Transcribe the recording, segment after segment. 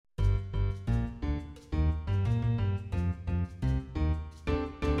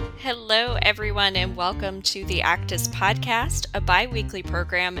Hello, everyone, and welcome to the Actus Podcast, a bi-weekly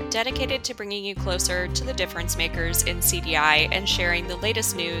program dedicated to bringing you closer to the difference makers in CDI and sharing the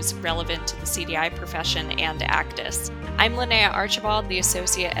latest news relevant to the CDI profession and Actus. I'm Linnea Archibald, the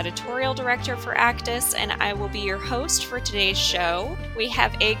Associate Editorial Director for Actus, and I will be your host for today's show. We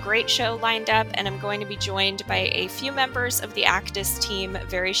have a great show lined up, and I'm going to be joined by a few members of the Actus team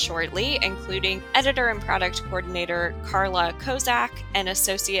very shortly, including Editor and Product Coordinator Carla Kozak and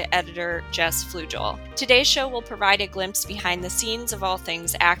Associate Editor Jess Flugel. Today's show will provide a glimpse behind the scenes of all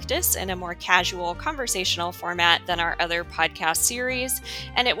things Actus in a more casual conversational format than our other podcast series,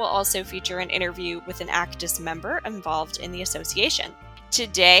 and it will also feature an interview with an Actus member involved in the association.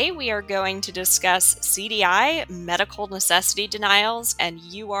 Today, we are going to discuss CDI, medical necessity denials, and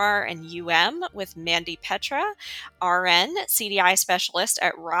UR and UM with Mandy Petra, RN, CDI specialist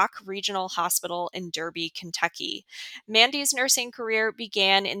at Rock Regional Hospital in Derby, Kentucky. Mandy's nursing career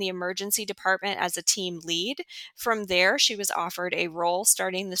began in the emergency department as a team lead. From there, she was offered a role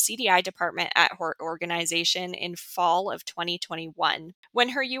starting the CDI department at her organization in fall of 2021. When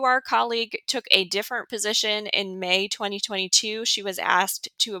her UR colleague took a different position in May 2022, she was asked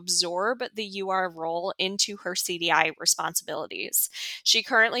to absorb the UR role into her CDI responsibilities. She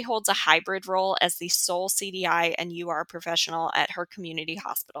currently holds a hybrid role as the sole CDI and UR professional at her community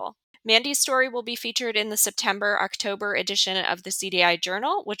hospital. Mandy's story will be featured in the September-October edition of the CDI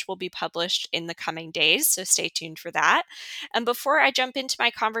Journal, which will be published in the coming days, so stay tuned for that. And before I jump into my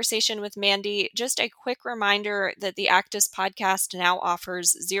conversation with Mandy, just a quick reminder that the Actus podcast now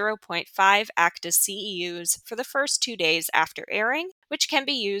offers 0.5 Actus CEUs for the first 2 days after airing, which can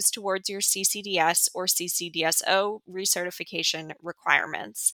be used towards your CCDS or CCDSO recertification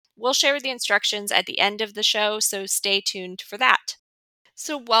requirements. We'll share the instructions at the end of the show, so stay tuned for that.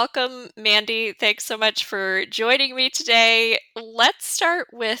 So welcome, Mandy. Thanks so much for joining me today. Let's start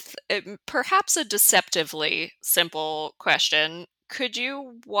with perhaps a deceptively simple question. Could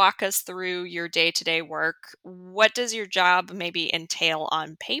you walk us through your day-to-day work? What does your job maybe entail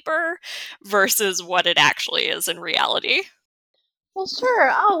on paper versus what it actually is in reality? Well,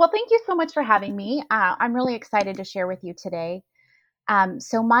 sure. Thank you so much for having me. I'm really excited to share with you today.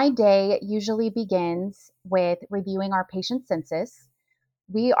 So my day usually begins with reviewing our patient census.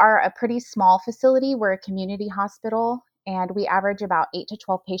 We are a pretty small facility. We're a community hospital, and we average about 8 to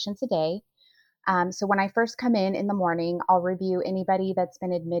 12 patients a day. So when I first come in the morning, I'll review anybody that's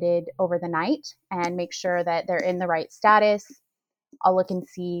been admitted over the night and make sure that they're in the right status. I'll look and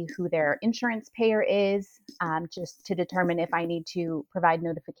see who their insurance payer is, just to determine if I need to provide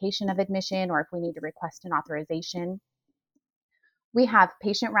notification of admission or if we need to request an authorization. We have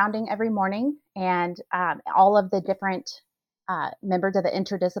patient rounding every morning, and all of the different members of the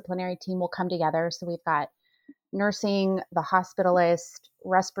interdisciplinary team will come together. So we've got nursing, the hospitalist,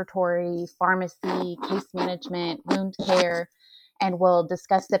 respiratory, pharmacy, case management, wound care, and we'll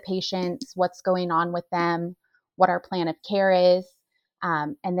discuss the patients, what's going on with them, what our plan of care is.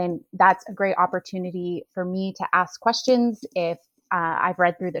 And then that's a great opportunity for me to ask questions if I've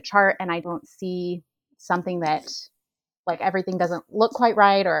read through the chart and I don't see something that, like, everything doesn't look quite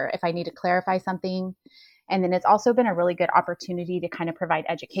right, or if I need to clarify something. And then it's also been a really good opportunity to kind of provide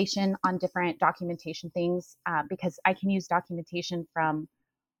education on different documentation things, because I can use documentation from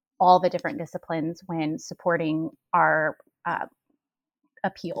all the different disciplines when supporting our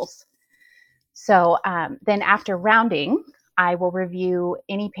appeals. So then after rounding, I will review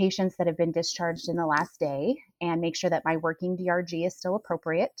any patients that have been discharged in the last day and make sure that my working DRG is still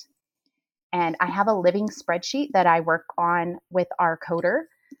appropriate. And I have a living spreadsheet that I work on with our coder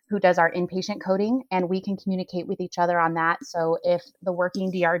who does our inpatient coding, and we can communicate with each other on that. So if the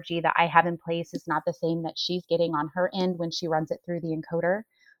working DRG that I have in place is not the same that she's getting on her end when she runs it through the encoder,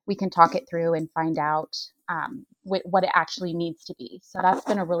 we can talk it through and find out what it actually needs to be. So that's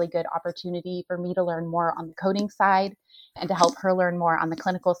been a really good opportunity for me to learn more on the coding side and to help her learn more on the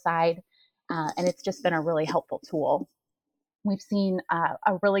clinical side. And it's just been a really helpful tool. We've seen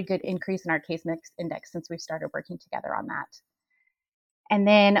a really good increase in our case mix index since we've started working together on that. And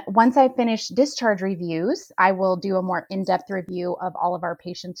then once I finish discharge reviews, I will do a more in-depth review of all of our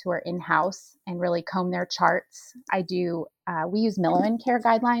patients who are in-house and really comb their charts. We use Milliman Care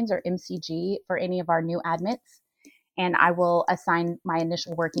Guidelines, or MCG, for any of our new admits, and I will assign my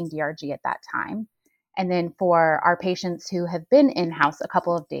initial working DRG at that time. And then for our patients who have been in-house a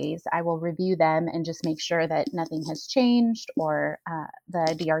couple of days, I will review them and just make sure that nothing has changed or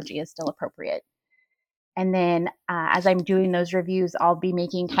the DRG is still appropriate. And then as I'm doing those reviews, I'll be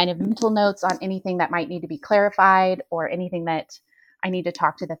making kind of mental notes on anything that might need to be clarified or anything that I need to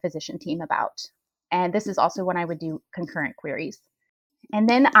talk to the physician team about. And this is also when I would do concurrent queries. And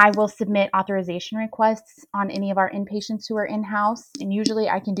then I will submit authorization requests on any of our inpatients who are in-house. And usually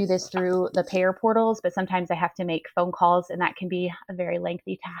I can do this through the payer portals, but sometimes I have to make phone calls, and that can be a very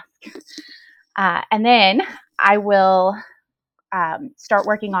lengthy task. And then I will start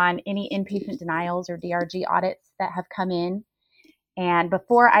working on any inpatient denials or DRG audits that have come in. And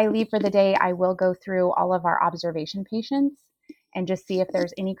before I leave for the day, I will go through all of our observation patients and just see if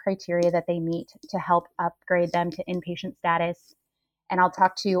there's any criteria that they meet to help upgrade them to inpatient status. And I'll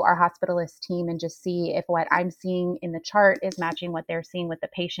talk to our hospitalist team and just see if what I'm seeing in the chart is matching what they're seeing with the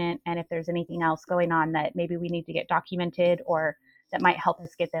patient, and if there's anything else going on that maybe we need to get documented or that might help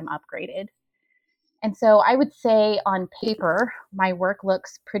us get them upgraded. And so I would say on paper, my work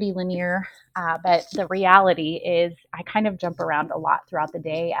looks pretty linear, but the reality is I kind of jump around a lot throughout the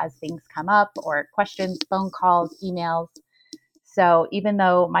day as things come up, or questions, phone calls, emails. So even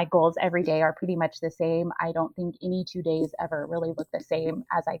though my goals every day are pretty much the same, I don't think any 2 days ever really look the same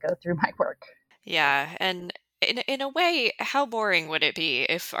as I go through my work. Yeah, and in a way, how boring would it be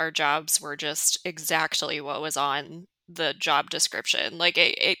if our jobs were just exactly what was on the job description? Like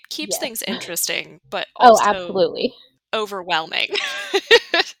it keeps Yes. things interesting, but Oh, also absolutely. overwhelming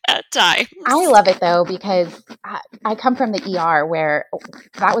at I times. love it though because I come from the ER where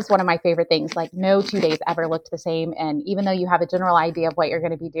that was one of my favorite things. Like, no 2 days ever looked the same. And even though you have a general idea of what you're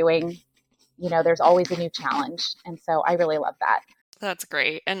going to be doing, there's always a new challenge. And so I really love that. That's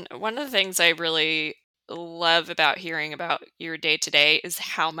great. And one of the things I really love about hearing about your day to day is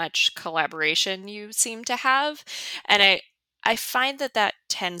how much collaboration you seem to have. And I find that that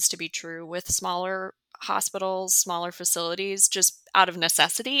tends to be true with smaller hospitals, smaller facilities, just out of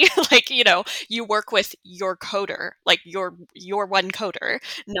necessity. Like, you work with your coder, like your one coder,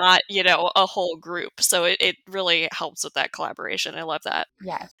 not, a whole group. So it really helps with that collaboration. I love that.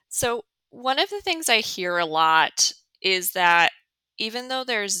 Yes. So, one of the things I hear a lot is that even though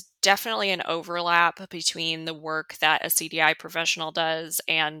there's definitely an overlap between the work that a CDI professional does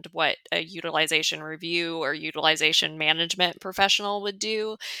and what a utilization review or utilization management professional would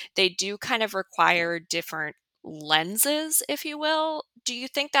do, they do kind of require different lenses, if you will. Do you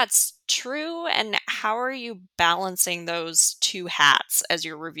think that's true? And how are you balancing those two hats as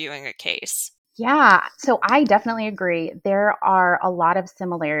you're reviewing a case? Yeah, so I definitely agree. There are a lot of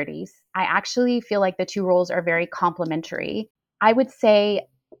similarities. I actually feel like the two roles are very complementary. I would say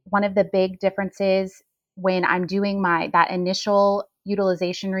one of the big differences when I'm doing my that initial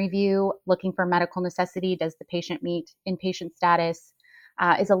utilization review, looking for medical necessity, does the patient meet inpatient status,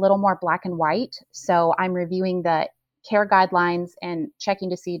 is a little more black and white. So I'm reviewing the care guidelines and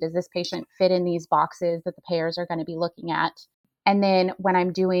checking to see, does this patient fit in these boxes that the payers are going to be looking at. And then when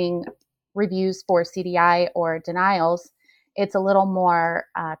I'm doing reviews for CDI or denials, it's a little more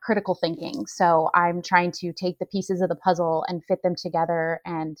critical thinking. So I'm trying to take the pieces of the puzzle and fit them together,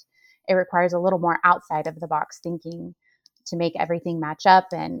 and it requires a little more outside of the box thinking to make everything match up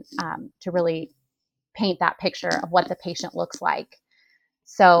and to really paint that picture of what the patient looks like.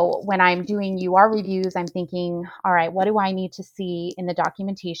 So when I'm doing UR reviews, I'm thinking, all right, what do I need to see in the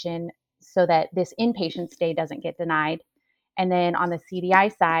documentation so that this inpatient stay doesn't get denied? And then on the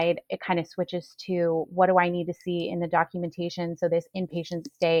CDI side, it kind of switches to, what do I need to see in the documentation so this inpatient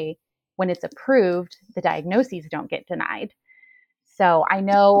stay, when it's approved, the diagnoses don't get denied. So I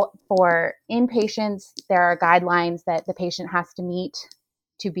know for inpatients, there are guidelines that the patient has to meet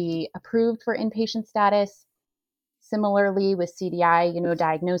to be approved for inpatient status. Similarly, with CDI,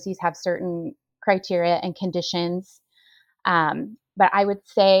 diagnoses have certain criteria and conditions. But I would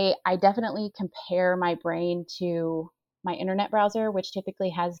say I definitely compare my brain to my internet browser, which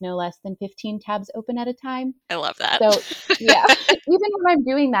typically has no less than 15 tabs open at a time. I love that. So, yeah, even when I'm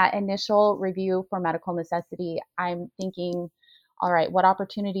doing that initial review for medical necessity, I'm thinking, all right, what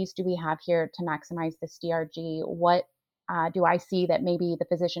opportunities do we have here to maximize this DRG? What do I see that maybe the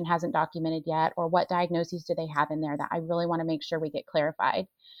physician hasn't documented yet? Or what diagnoses do they have in there that I really want to make sure we get clarified?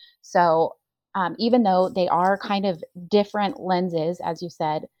 So, even though they are kind of different lenses, as you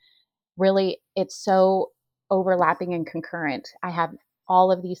said, really it's so overlapping and concurrent. I have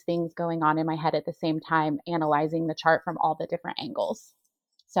all of these things going on in my head at the same time, analyzing the chart from all the different angles.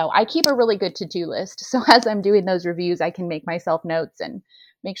 So I keep a really good to-do list. So as I'm doing those reviews, I can make myself notes and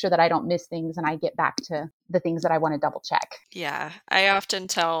make sure that I don't miss things and I get back to the things that I want to double check. Yeah, I often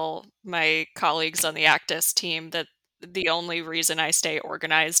tell my colleagues on the Actis team that the only reason I stay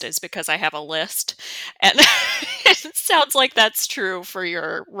organized is because I have a list. And it sounds like that's true for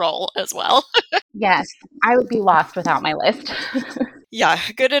your role as well. Yes, I would be lost without my list. Yeah,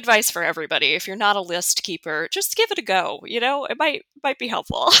 good advice for everybody. If you're not a list keeper, just give it a go. It might be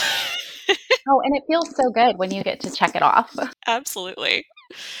helpful. Oh, and it feels so good when you get to check it off. Absolutely.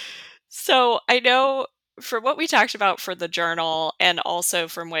 So I know from what we talked about for the journal and also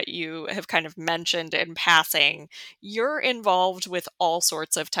from what you have kind of mentioned in passing, you're involved with all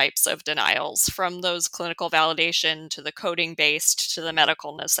sorts of types of denials, from those clinical validation to the coding based to the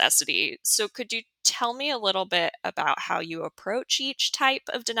medical necessity. So could you tell me a little bit about how you approach each type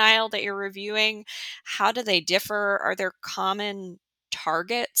of denial that you're reviewing? How do they differ? Are there common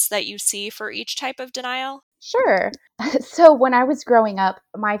targets that you see for each type of denial? Sure. So when I was growing up,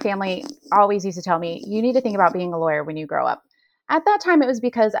 my family always used to tell me, you need to think about being a lawyer when you grow up. At that time, it was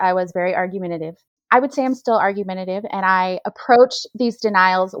because I was very argumentative. I would say I'm still argumentative, and I approach these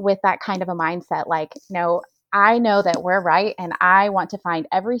denials with that kind of a mindset like, no, I know that we're right, and I want to find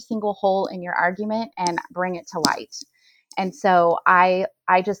every single hole in your argument and bring it to light. And so I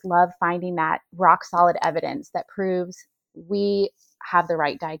just love finding that rock solid evidence that proves we have the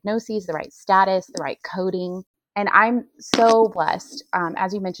right diagnoses, the right status, the right coding. And I'm so blessed.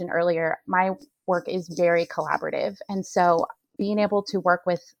 As you mentioned earlier, my work is very collaborative. And so being able to work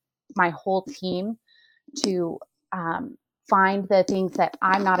with my whole team to find the things that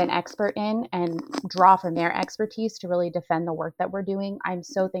I'm not an expert in and draw from their expertise to really defend the work that we're doing, I'm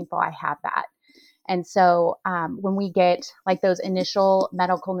so thankful I have that. And so when we get like those initial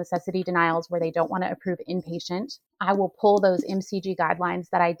medical necessity denials where they don't want to approve inpatient, I will pull those MCG guidelines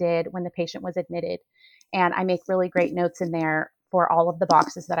that I did when the patient was admitted. And I make really great notes in there for all of the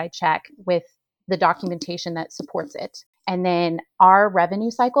boxes that I check with the documentation that supports it. And then our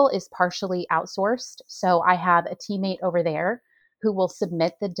revenue cycle is partially outsourced. So I have a teammate over there who will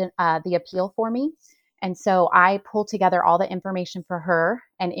submit the appeal for me. And so I pull together all the information for her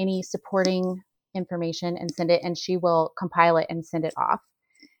and any supporting information and send it, and she will compile it and send it off.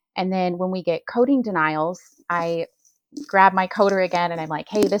 And then when we get coding denials, I grab my coder again and I'm like,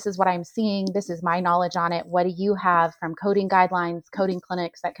 hey, this is what I'm seeing. This is my knowledge on it. What do you have from coding guidelines, coding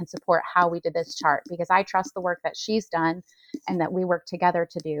clinics that can support how we did this chart? Because I trust the work that she's done and that we work together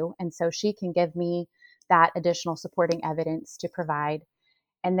to do. And so she can give me that additional supporting evidence to provide.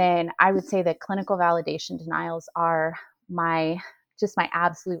 And then I would say that clinical validation denials are my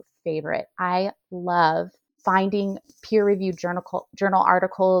absolute favorite. I love finding peer-reviewed journal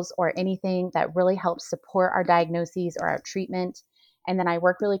articles or anything that really helps support our diagnoses or our treatment. And then I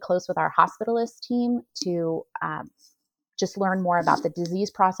work really close with our hospitalist team to just learn more about the disease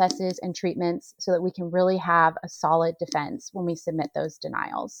processes and treatments so that we can really have a solid defense when we submit those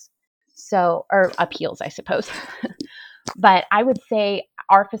denials. So, or appeals, I suppose. But I would say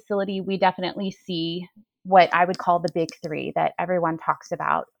our facility, we definitely see what I would call the big three that everyone talks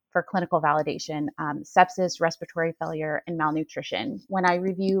about for clinical validation: sepsis, respiratory failure, and malnutrition. When I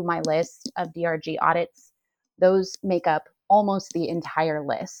review my list of DRG audits, those make up almost the entire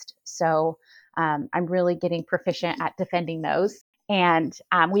list. So I'm really getting proficient at defending those. And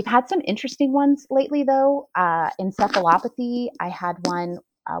we've had some interesting ones lately, though. Encephalopathy, I had one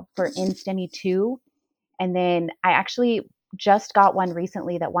for NSTEMI 2, and then I actually just got one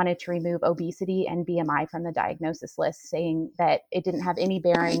recently that wanted to remove obesity and BMI from the diagnosis list, saying that it didn't have any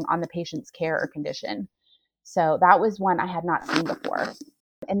bearing on the patient's care or condition. So that was one I had not seen before.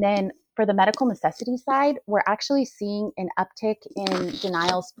 And then for the medical necessity side, we're actually seeing an uptick in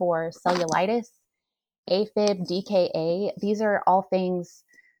denials for cellulitis, AFib, DKA. These are all things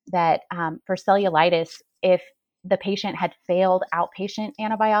that for cellulitis, if the patient had failed outpatient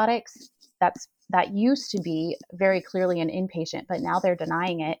antibiotics, that used to be very clearly an inpatient, but now they're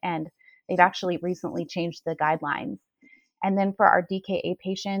denying it, and they've actually recently changed the guidelines. And then for our DKA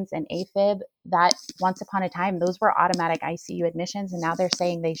patients and AFib, that once upon a time, those were automatic ICU admissions, and now they're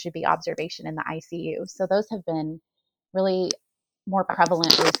saying they should be observation in the ICU. So those have been really more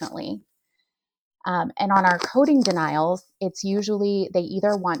prevalent recently. And on our coding denials, it's usually they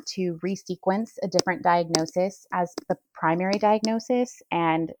either want to resequence a different diagnosis as the primary diagnosis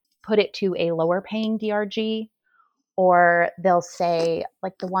and put it to a lower paying DRG, or they'll say,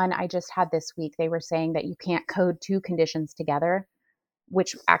 like the one I just had this week, they were saying that you can't code two conditions together,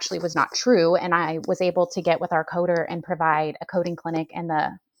 which actually was not true. And I was able to get with our coder and provide a coding clinic and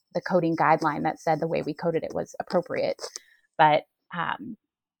the coding guideline that said the way we coded it was appropriate. But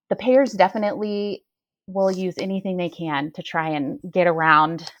the payers definitely will use anything they can to try and get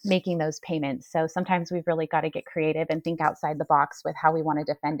around making those payments. So sometimes we've really got to get creative and think outside the box with how we want to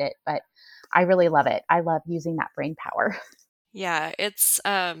defend it. But I really love it. I love using that brain power. Yeah, it's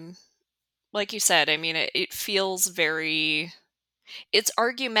like you said, I mean, it feels very It's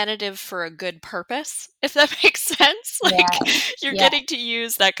argumentative for a good purpose, if that makes sense. Like Yeah. you're Yeah. getting to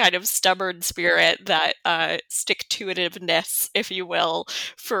use that kind of stubborn spirit, that stick-to-itiveness, if you will,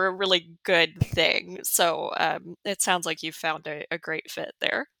 for a really good thing. So it sounds like you found a great fit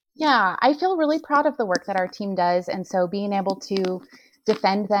there. Yeah, I feel really proud of the work that our team does. And so being able to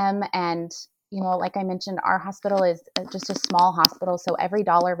defend them and, like I mentioned, our hospital is just a small hospital. So every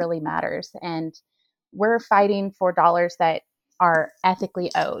dollar really matters. And we're fighting for dollars that are ethically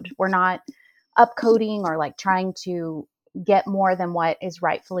owed. We're not upcoding or like trying to get more than what is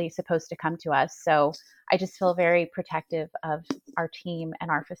rightfully supposed to come to us. So I just feel very protective of our team and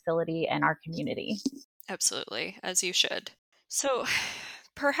our facility and our community. Absolutely, as you should. So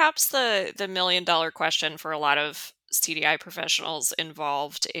perhaps the million dollar question for a lot of CDI professionals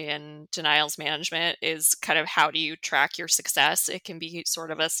involved in denials management is kind of, how do you track your success? It can be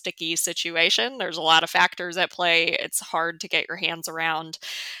sort of a sticky situation. There's a lot of factors at play. It's hard to get your hands around.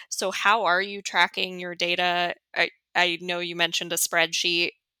 So how are you tracking your data? I know you mentioned a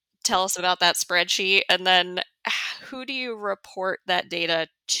spreadsheet. Tell us about that spreadsheet, and then who do you report that data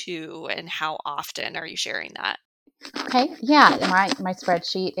to, and how often are you sharing that? Okay. Yeah. My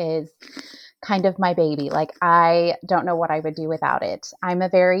spreadsheet is kind of my baby. Like, I don't know what I would do without it. I'm a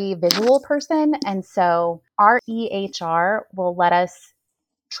very visual person. And so our EHR will let us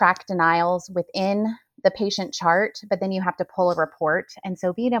track denials within the patient chart, but then you have to pull a report. And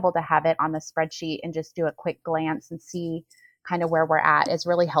so being able to have it on the spreadsheet and just do a quick glance and see kind of where we're at is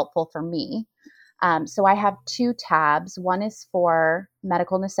really helpful for me. So I have two tabs. One is for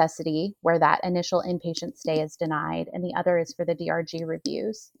medical necessity, where that initial inpatient stay is denied, and the other is for the DRG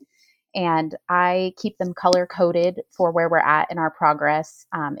reviews. And I keep them color coded for where we're at in our progress.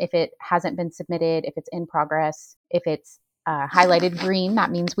 If it hasn't been submitted, if it's in progress, if it's highlighted green,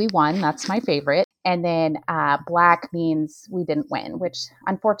 that means we won. That's my favorite. And then black means we didn't win, which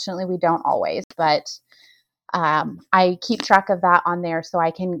unfortunately we don't always. But I keep track of that on there so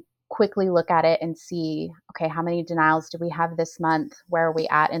I can quickly look at it and see, okay, how many denials do we have this month? Where are we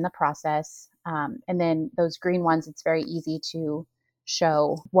at in the process? And then those green ones, it's very easy to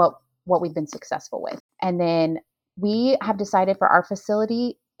show what we've been successful with. And then we have decided for our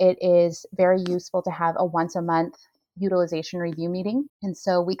facility, it is very useful to have a once a month utilization review meeting. And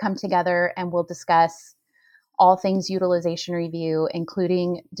so we come together and we'll discuss all things utilization review,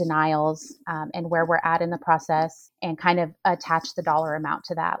 including denials, and where we're at in the process, and kind of attach the dollar amount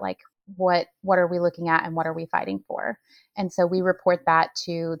to that. Like, what are we looking at and what are we fighting for? And so we report that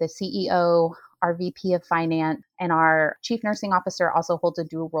to the CEO, our VP of finance, and our chief nursing officer also holds a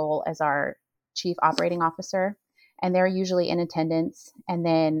dual role as our chief operating officer. And they're usually in attendance. And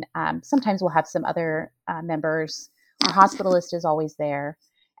then sometimes we'll have some other members. Our hospitalist is always there.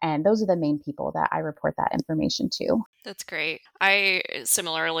 And those are the main people that I report that information to. That's great. I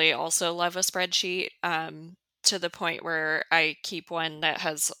similarly also love a spreadsheet, to the point where I keep one that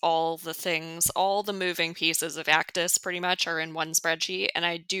has all the things, all the moving pieces of Actus pretty much are in one spreadsheet. And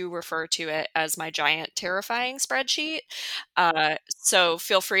I do refer to it as my giant, terrifying spreadsheet. So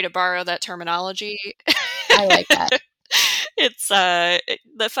feel free to borrow that terminology. I like that.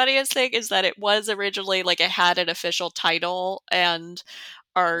 The funniest thing is that it was originally like, it had an official title, and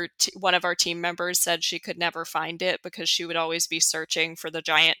one of our team members said she could never find it because she would always be searching for the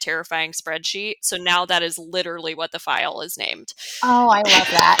giant, terrifying spreadsheet. So now that is literally what the file is named. Oh, I love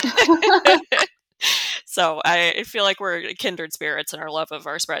that. So I feel like we're kindred spirits in our love of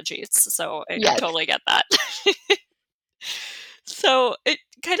our spreadsheets. So I Yes. totally get that. So it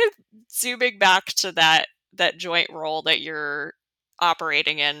kind of, zooming back to that joint role that you're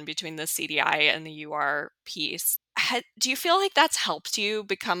operating in between the CDI and the UR piece, do you feel like that's helped you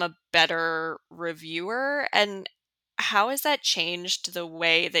become a better reviewer? And how has that changed the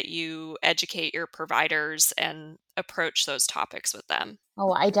way that you educate your providers and approach those topics with them?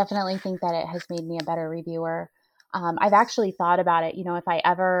 Oh, I definitely think that it has made me a better reviewer. I've actually thought about it.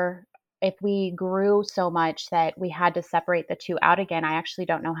 If we grew so much that we had to separate the two out again, I actually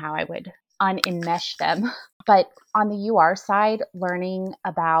don't know how I would unenmesh them. But on the UR side, learning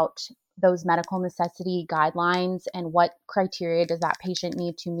about those medical necessity guidelines and what criteria does that patient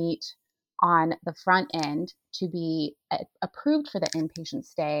need to meet on the front end to be approved for the inpatient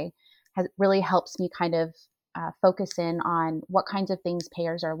stay has really helps me kind of focus in on what kinds of things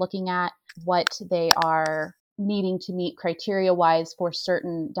payers are looking at, what they are needing to meet criteria wise for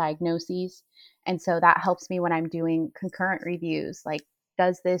certain diagnoses. And so that helps me when I'm doing concurrent reviews. Like,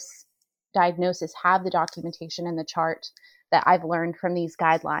 does this diagnosis have the documentation and the chart that I've learned from these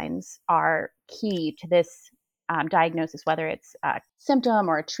guidelines are key to this diagnosis, whether it's a symptom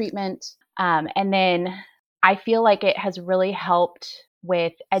or a treatment? And then I feel like it has really helped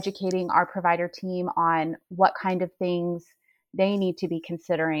with educating our provider team on what kind of things they need to be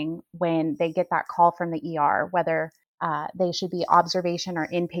considering when they get that call from the ER, whether they should be observation or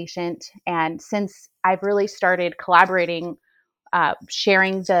inpatient. And since I've really started collaborating,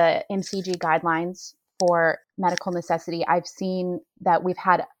 sharing the MCG guidelines for medical necessity, I've seen that we've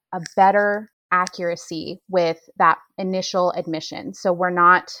had a better accuracy with that initial admission. So we're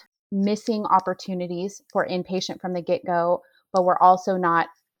not missing opportunities for inpatient from the get go, but we're also not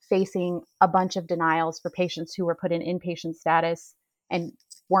facing a bunch of denials for patients who were put in inpatient status and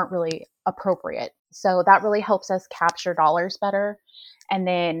weren't really appropriate. So that really helps us capture dollars better. And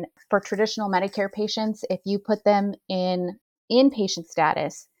then for traditional Medicare patients, if you put them in inpatient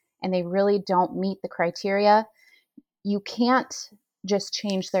status and they really don't meet the criteria, you can't just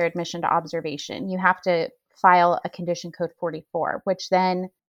change their admission to observation. You have to file a condition code 44, which then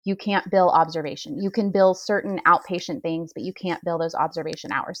you can't bill observation. You can bill certain outpatient things, but you can't bill those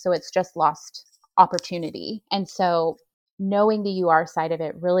observation hours. So it's just lost opportunity. And so knowing the UR side of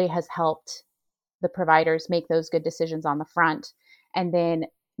it really has helped the providers make those good decisions on the front and then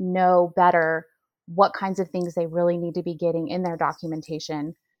know better what kinds of things they really need to be getting in their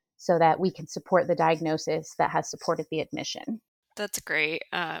documentation so that we can support the diagnosis that has supported the admission. That's great.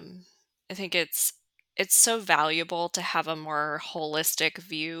 I think it's so valuable to have a more holistic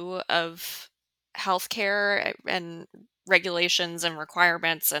view of healthcare and regulations and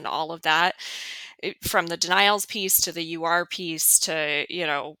requirements and all of that. From the denials piece to the UR piece to,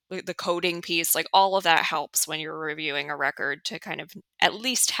 the coding piece, like all of that helps when you're reviewing a record to kind of at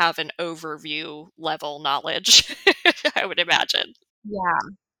least have an overview level knowledge, I would imagine. Yeah,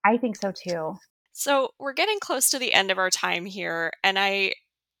 I think so too. So we're getting close to the end of our time here, and I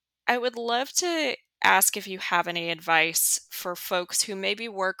would love to ask if you have any advice for folks who maybe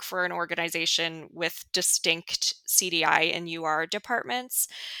work for an organization with distinct CDI and UR departments.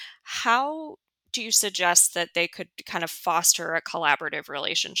 How do you suggest that they could kind of foster a collaborative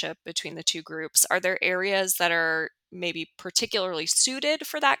relationship between the two groups? Are there areas that are maybe particularly suited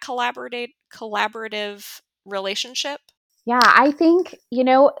for that collaborative relationship? Yeah, I think,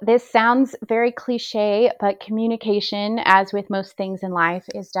 this sounds very cliche, but communication, as with most things in life,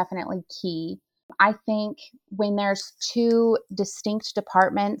 is definitely key. I think when there's two distinct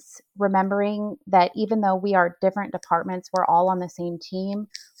departments, remembering that even though we are different departments, we're all on the same team,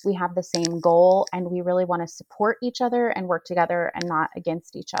 we have the same goal, and we really want to support each other and work together and not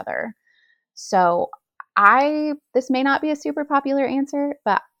against each other. So, this may not be a super popular answer,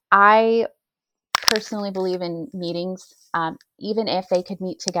 but I personally believe in meetings. Even if they could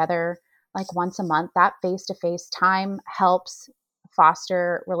meet together like once a month, that face to face time helps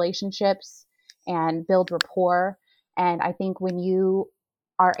foster relationships and build rapport. And I think when you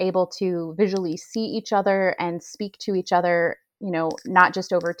are able to visually see each other and speak to each other, not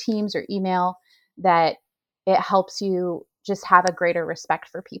just over Teams or email, that it helps you just have a greater respect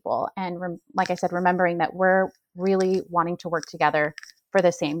for people. And like I said, remembering that we're really wanting to work together for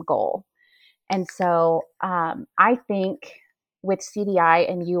the same goal. And so I think with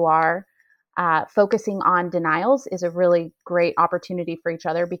CDI and UR, focusing on denials is a really great opportunity for each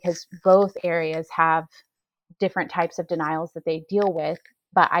other because both areas have different types of denials that they deal with.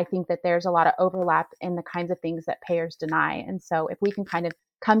 But I think that there's a lot of overlap in the kinds of things that payers deny. And so if we can kind of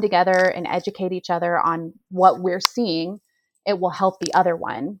come together and educate each other on what we're seeing, it will help the other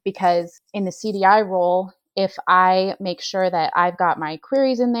one. Because in the CDI role, if I make sure that I've got my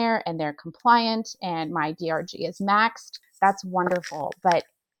queries in there and they're compliant and my DRG is maxed, that's wonderful. But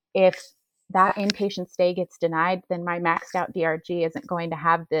if that inpatient stay gets denied, then my maxed out DRG isn't going to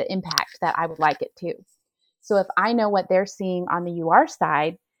have the impact that I would like it to. So if I know what they're seeing on the UR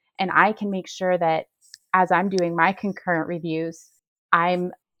side, and I can make sure that as I'm doing my concurrent reviews,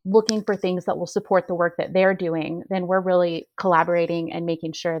 I'm looking for things that will support the work that they're doing, then we're really collaborating and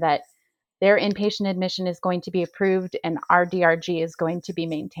making sure that their inpatient admission is going to be approved and our DRG is going to be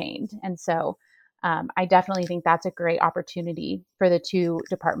maintained. And so I definitely think that's a great opportunity for the two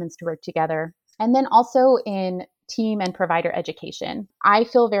departments to work together. And then also in team and provider education, I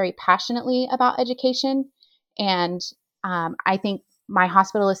feel very passionately about education. And I think my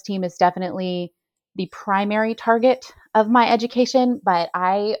hospitalist team is definitely the primary target of my education, but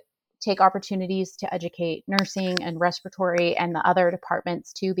I take opportunities to educate nursing and respiratory and the other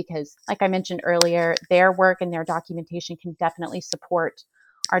departments too, because like I mentioned earlier, their work and their documentation can definitely support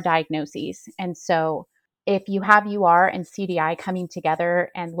our diagnoses. And so if you have UR and CDI coming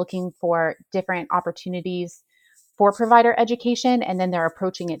together and looking for different opportunities for provider education, and then they're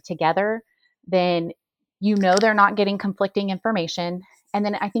approaching it together, then they're not getting conflicting information. And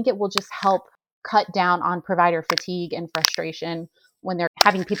then I think it will just help cut down on provider fatigue and frustration when they're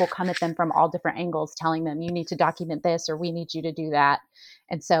having people come at them from all different angles, telling them you need to document this or we need you to do that.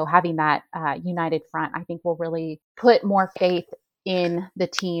 And so having that united front, I think will really put more faith in the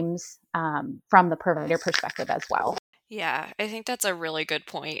teams from the provider perspective as well. Yeah, I think that's a really good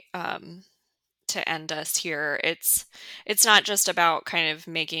point. To end us here. It's not just about kind of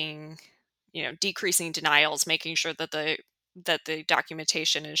making, decreasing denials, making sure that the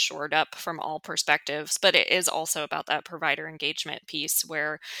documentation is shored up from all perspectives, but it is also about that provider engagement piece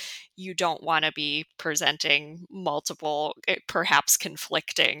where you don't want to be presenting multiple, perhaps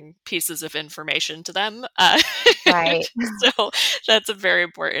conflicting pieces of information to them. Right. So that's a very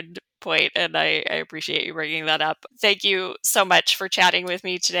important point, and I appreciate you bringing that up. Thank you so much for chatting with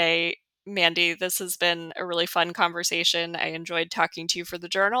me today, Mandy. This has been a really fun conversation. I enjoyed talking to you for the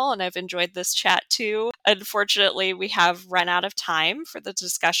journal, and I've enjoyed this chat too. Unfortunately, we have run out of time for the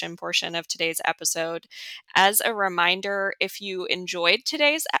discussion portion of today's episode. As a reminder, if you enjoyed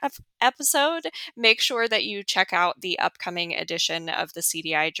today's episode, make sure that you check out the upcoming edition of the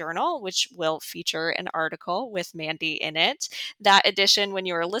CDI Journal, which will feature an article with Mandy in it. That edition, when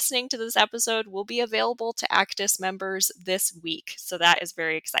you are listening to this episode, will be available to Actus members this week. So that is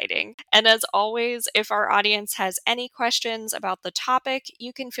very exciting. And as always, if our audience has any questions about the topic,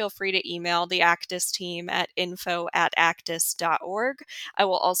 you can feel free to email the Actus team at info@actus.org. I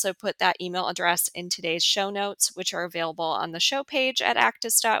will also put that email address in today's show notes, which are available on the show page at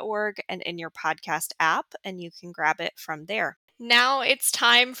actus.org and in your podcast app, and you can grab it from there. Now it's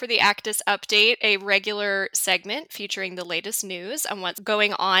time for the Actus Update, a regular segment featuring the latest news on what's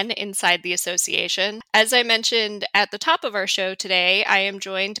going on inside the association. As I mentioned at the top of our show today, I am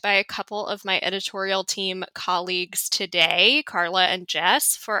joined by a couple of my editorial team colleagues today, Carla and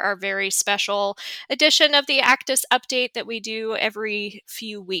Jess, for our very special edition of the Actus Update that we do every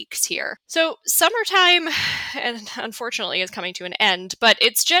few weeks here. So summertime, and unfortunately, is coming to an end, but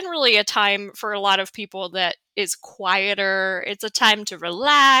it's generally a time for a lot of people that is quieter. It's a time to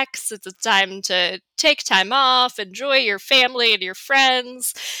relax. It's a time to take time off, enjoy your family and your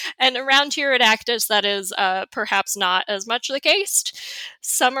friends. And around here at Actus, that is perhaps not as much the case.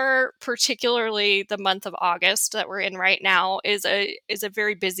 Summer, particularly the month of August that we're in right now, is a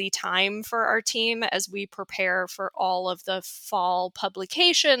very busy time for our team as we prepare for all of the fall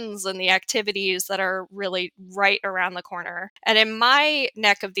publications and the activities that are really right around the corner. And in my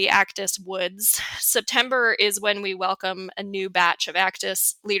neck of the Actus woods, September is when we welcome a new batch of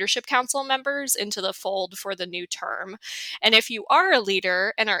Actus Leadership Council members into the fold for the new term. And if you are a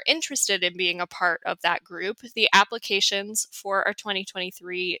leader and are interested in being a part of that group, the applications for our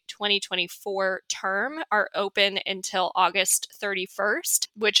 2023-2024 term are open until August 31st,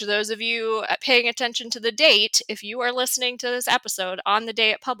 which those of you paying attention to the date, if you are listening to this episode on the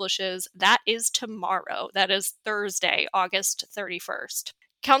day it publishes, that is tomorrow. That is Thursday, August 31st.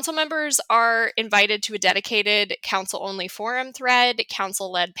 Council members are invited to a dedicated council-only forum thread,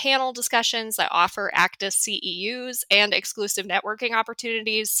 council-led panel discussions that offer Actus CEUs and exclusive networking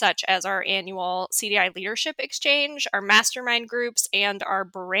opportunities such as our annual CDI Leadership Exchange, our mastermind groups, and our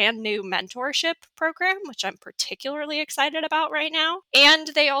brand new mentorship program, which I'm particularly excited about right now. And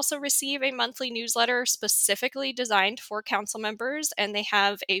they also receive a monthly newsletter specifically designed for council members, and they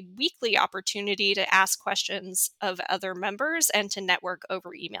have a weekly opportunity to ask questions of other members and to network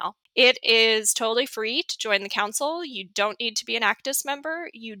over email. It is totally free to join the council. You don't need to be an Actus member.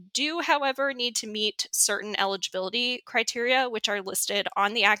 You do, however, need to meet certain eligibility criteria, which are listed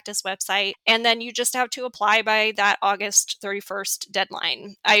on the Actus website, and then you just have to apply by that August 31st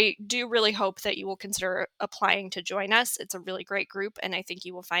deadline. I do really hope that you will consider applying to join us. It's a really great group, and I think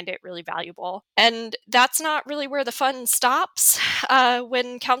you will find it really valuable. And that's not really where the fun stops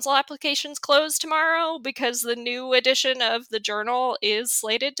when council applications close tomorrow, because the new edition of the journal is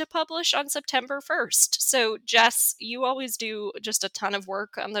slated to publish on September 1st. So, Jess, you always do just a ton of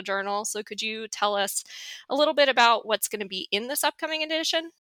work on the journal. So, could you tell us a little bit about what's going to be in this upcoming edition?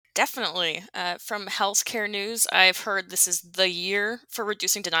 Definitely. From healthcare news, I've heard this is the year for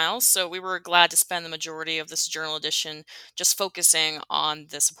reducing denials, so we were glad to spend the majority of this journal edition just focusing on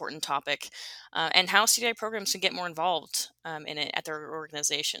this important topic and how CDI programs can get more involved in it at their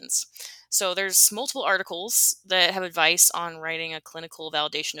organizations. So there's multiple articles that have advice on writing a clinical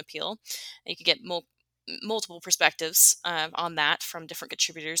validation appeal. You can get multiple perspectives on that from different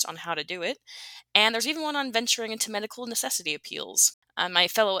contributors on how to do it. And there's even one on venturing into medical necessity appeals. My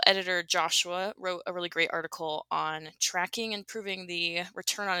fellow editor Joshua wrote a really great article on tracking and proving the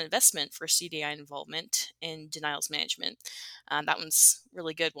return on investment for CDI involvement in denials management. That one's a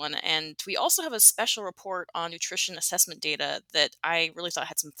really good one. And we also have a special report on nutrition assessment data that I really thought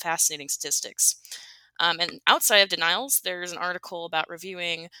had some fascinating statistics. And outside of denials, there's an article about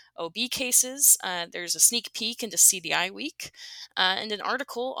reviewing OB cases. There's a sneak peek into CDI week, and an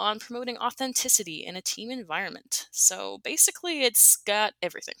article on promoting authenticity in a team environment. So basically, it's got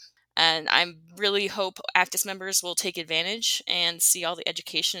everything. And I really hope Actis members will take advantage and see all the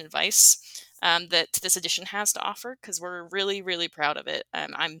education and advice that this edition has to offer, because we're really, really proud of it.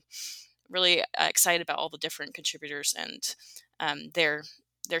 I'm really excited about all the different contributors and their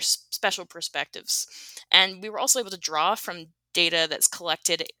special perspectives. And we were also able to draw from data that's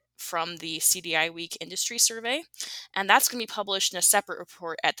collected from the CDI Week industry survey, and that's going to be published in a separate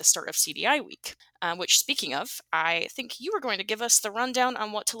report at the start of CDI Week. Which, speaking of, I think you were going to give us the rundown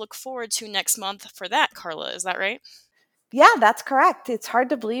on what to look forward to next month for that, Carla. Is that right? Yeah, that's correct. It's hard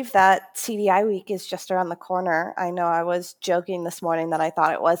to believe that CDI week is just around the corner. I know I was joking this morning that I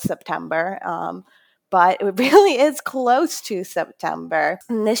thought it was September, but it really is close to September.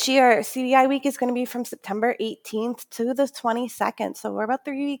 And this year, CDI week is going to be from September 18th to the 22nd, so we're about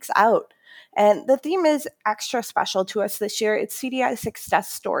 3 weeks out. And the theme is extra special to us this year. It's CDI success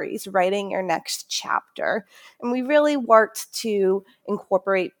stories, writing your next chapter. And we really worked to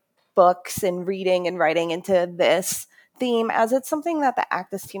incorporate books and reading and writing into this theme, as it's something that the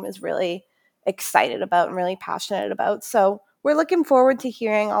Actis team is really excited about and really passionate about. So we're looking forward to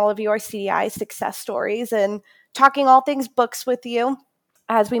hearing all of your CDI success stories and talking all things books with you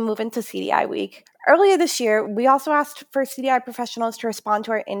as we move into CDI week. Earlier this year, we also asked for CDI professionals to respond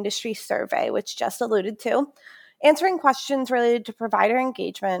to our industry survey, which just alluded to, answering questions related to provider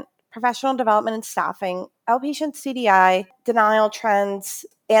engagement, professional development and staffing, outpatient CDI, denial trends,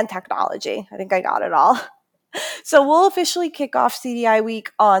 and technology. I think I got it all. So we'll officially kick off CDI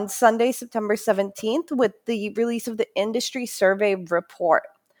week on Sunday, September 17th with the release of the industry survey report.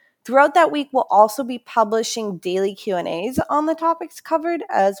 Throughout that week, we'll also be publishing daily Q&As on the topics covered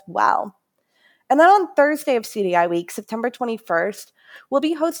as well. And then on Thursday of CDI week, September 21st, we'll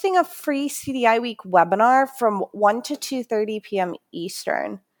be hosting a free CDI week webinar from 1 to 2:30 p.m.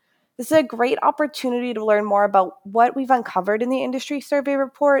 Eastern. This is a great opportunity to learn more about what we've uncovered in the industry survey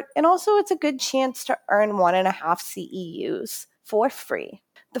report, and also it's a good chance to earn 1.5 CEUs for free.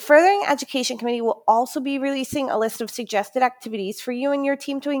 The Furthering Education Committee will also be releasing a list of suggested activities for you and your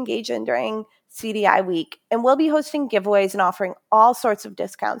team to engage in during CDI week, and we'll be hosting giveaways and offering all sorts of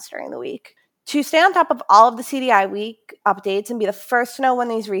discounts during the week. To stay on top of all of the CDI week updates and be the first to know when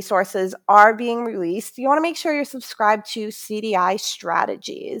these resources are being released, you want to make sure you're subscribed to CDI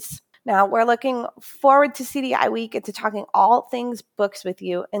Strategies. Now, we're looking forward to CDI week and to talking all things books with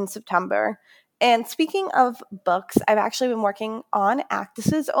you in September. And speaking of books, I've actually been working on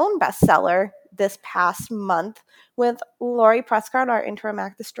Actis's own bestseller this past month with Lori Prescott, our interim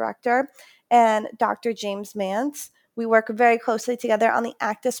Actis director, and Dr. James Mance. We work very closely together on the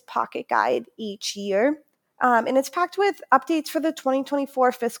Actis Pocket Guide each year. And it's packed with updates for the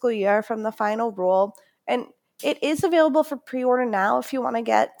 2024 fiscal year from the final rule. And it is available for pre-order now if you want to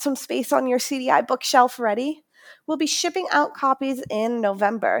get some space on your CDI bookshelf ready. We'll be shipping out copies in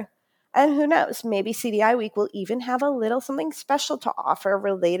November. And who knows, maybe CDI Week will even have a little something special to offer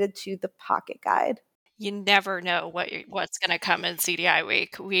related to the Pocket Guide. You never know what's going to come in CDI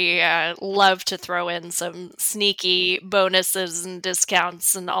week. We love to throw in some sneaky bonuses and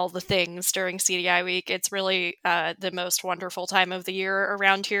discounts and all the things during CDI week. It's really the most wonderful time of the year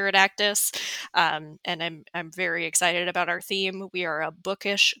around here at Actis, and I'm very excited about our theme. We are a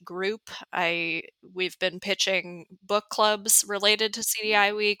bookish group. We've been pitching book clubs related to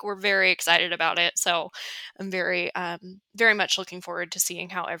CDI week. We're very excited about it. So I'm very much looking forward to seeing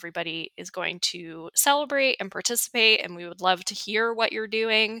how everybody is going to celebrate and participate, and we would love to hear what you're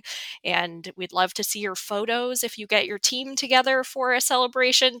doing, and we'd love to see your photos if you get your team together for a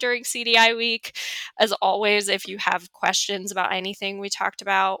celebration during CDI week. As always, if you have questions about anything we talked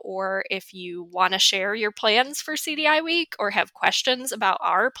about, or if you want to share your plans for CDI week or have questions about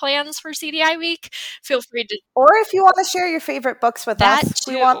our plans for CDI week, feel free to. Or if you want to share your favorite books with That us,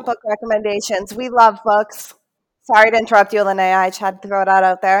 we too. want book recommendations. We love books. Sorry to interrupt you, Linnea. I just had to throw that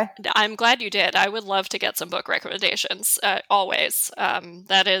out there. I'm glad you did. I would love to get some book recommendations, always.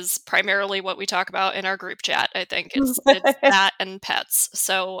 That is primarily what we talk about in our group chat. I think it's that and pets.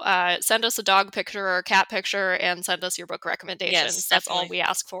 So send us a dog picture or a cat picture and send us your book recommendations. Yes, That's all definitely. we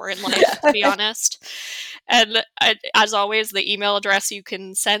ask for in life, to be honest. And as always, the email address you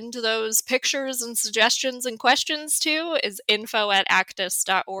can send those pictures and suggestions and questions to is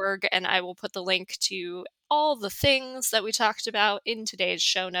info@actus.org, and I will put the link to all the things that we talked about in today's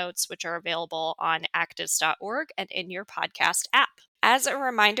show notes, which are available on actus.org and in your podcast app. As a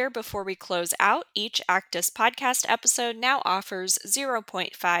reminder, before we close out, each Actus podcast episode now offers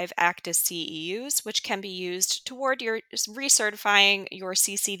 0.5 Actus CEUs, which can be used toward your recertifying your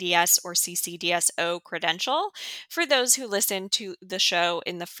CCDS or CCDSO credential for those who listen to the show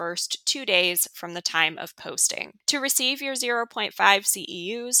in the first 2 days from the time of posting. To receive your 0.5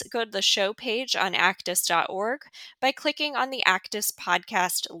 CEUs, go to the show page on actus.org by clicking on the Actus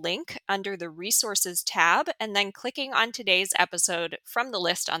podcast link under the Resources tab and then clicking on today's episode from the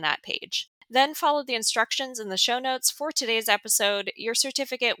list on that page. Then follow the instructions in the show notes for today's episode. Your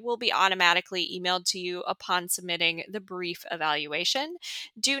certificate will be automatically emailed to you upon submitting the brief evaluation.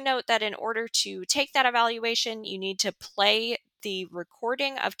 Do note that in order to take that evaluation, you need to play the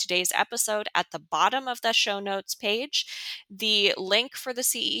recording of today's episode at the bottom of the show notes page. The link for the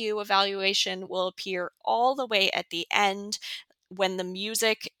CEU evaluation will appear all the way at the end when the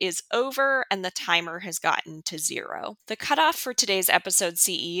music is over and the timer has gotten to 0. The cutoff for today's episode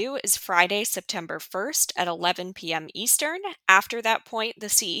CEU is Friday, September 1st at 11 p.m. Eastern. After that point, the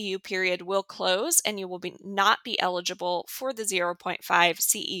CEU period will close and you will not be eligible for the 0.5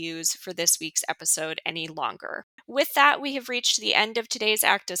 CEUs for this week's episode any longer. With that, we have reached the end of today's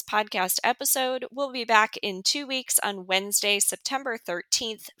Actus podcast episode. We'll be back in 2 weeks on Wednesday, September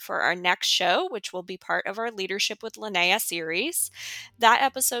 13th for our next show, which will be part of our Leadership with Linnea series. That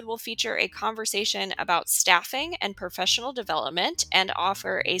episode will feature a conversation about staffing and professional development and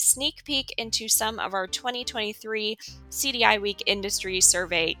offer a sneak peek into some of our 2023 CDI Week Industry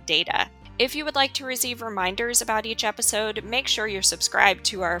Survey data. If you would like to receive reminders about each episode, make sure you're subscribed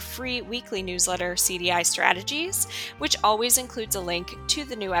to our free weekly newsletter, CDI Strategies, which always includes a link to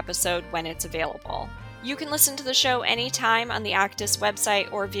the new episode when it's available. You can listen to the show anytime on the Actus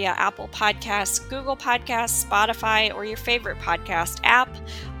website or via Apple Podcasts, Google Podcasts, Spotify, or your favorite podcast app.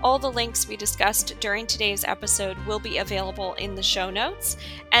 All the links we discussed during today's episode will be available in the show notes.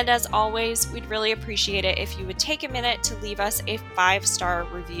 And as always, we'd really appreciate it if you would take a minute to leave us a 5-star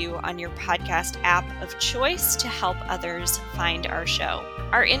review on your podcast app of choice to help others find our show.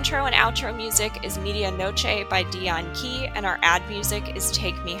 Our intro and outro music is Media Noche by Dion Key, and our ad music is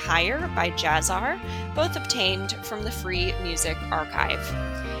Take Me Higher by Jazzar, both obtained from the Free Music Archive.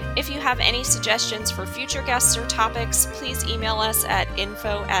 If you have any suggestions for future guests or topics, please email us at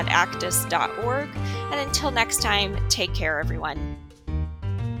info@actus.org. And until next time, take care, everyone.